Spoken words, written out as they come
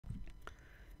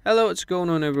Hello, what's going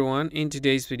on everyone? In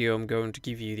today's video, I'm going to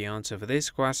give you the answer for this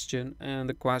question, and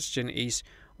the question is,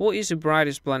 what is the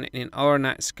brightest planet in our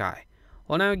night sky?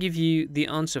 I'll now give you the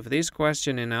answer for this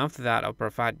question, and after that, I'll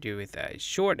provide you with a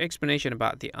short explanation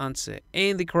about the answer.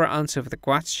 And the correct answer for the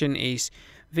question is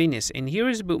Venus. And here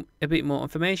is a bit more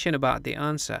information about the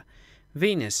answer.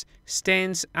 Venus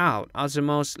stands out as the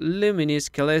most luminous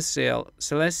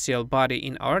celestial body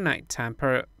in our nighttime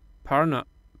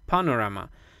panorama,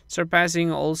 surpassing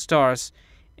all stars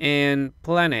and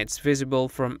planets visible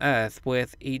from Earth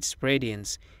with its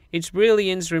radiance. Its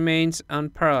brilliance remains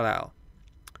unparalleled.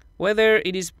 Whether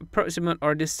it is proximate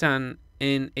or distant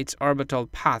in its orbital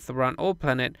path around our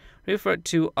planet, referred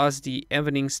to as the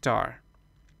evening star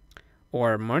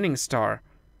or morning star,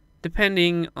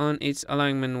 depending on its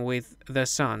alignment with the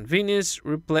Sun. Venus'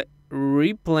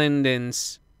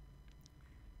 resplendence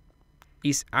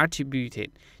is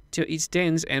attributed to its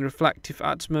dense and reflective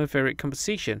atmospheric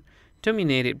composition,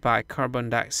 dominated by carbon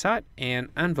dioxide and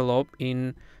enveloped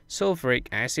in sulfuric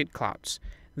acid clouds.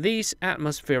 This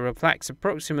atmosphere reflects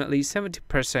approximately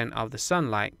 70% of the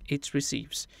sunlight it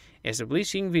receives,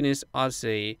 establishing Venus as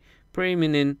a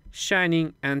preeminent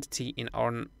shining entity in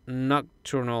our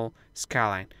nocturnal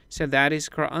skyline. So that is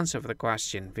correct answer for the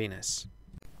question, Venus.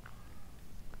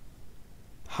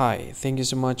 Hi, thank you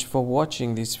so much for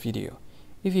watching this video.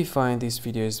 If you find this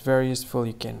video is very useful,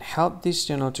 you can help this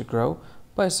channel to grow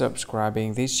by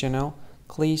subscribing this channel.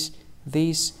 Click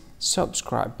this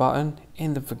subscribe button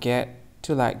and don't forget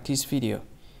to like this video.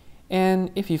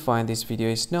 And if you find this video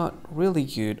is not really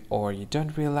good, or you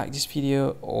don't really like this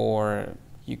video, or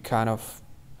you kind of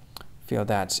feel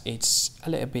that it's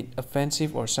a little bit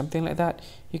offensive or something like that,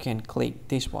 you can click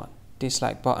this one,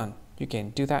 dislike button. You can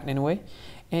do that anyway.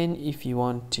 And if you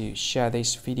want to share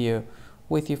this video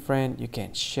with your friend, you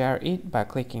can share it by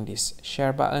clicking this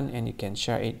share button, and you can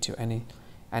share it to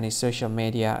any social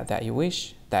media that you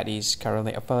wish that is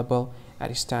currently available at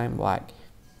this time, like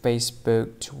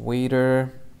Facebook,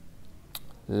 Twitter,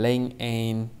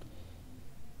 LinkedIn,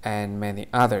 and many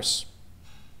others.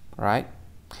 Right?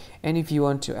 And if you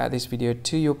want to add this video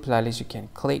to your playlist, you can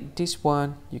click this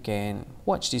one. You can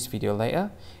watch this video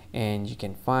later, and you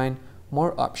can find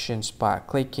more options by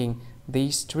clicking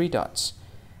these three dots.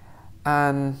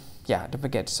 And yeah, don't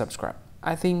forget to subscribe.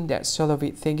 I think that's all of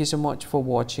it. Thank you so much for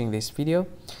watching this video,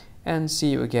 and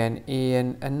see you again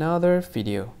in another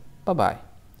video. Bye bye.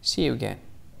 See you again.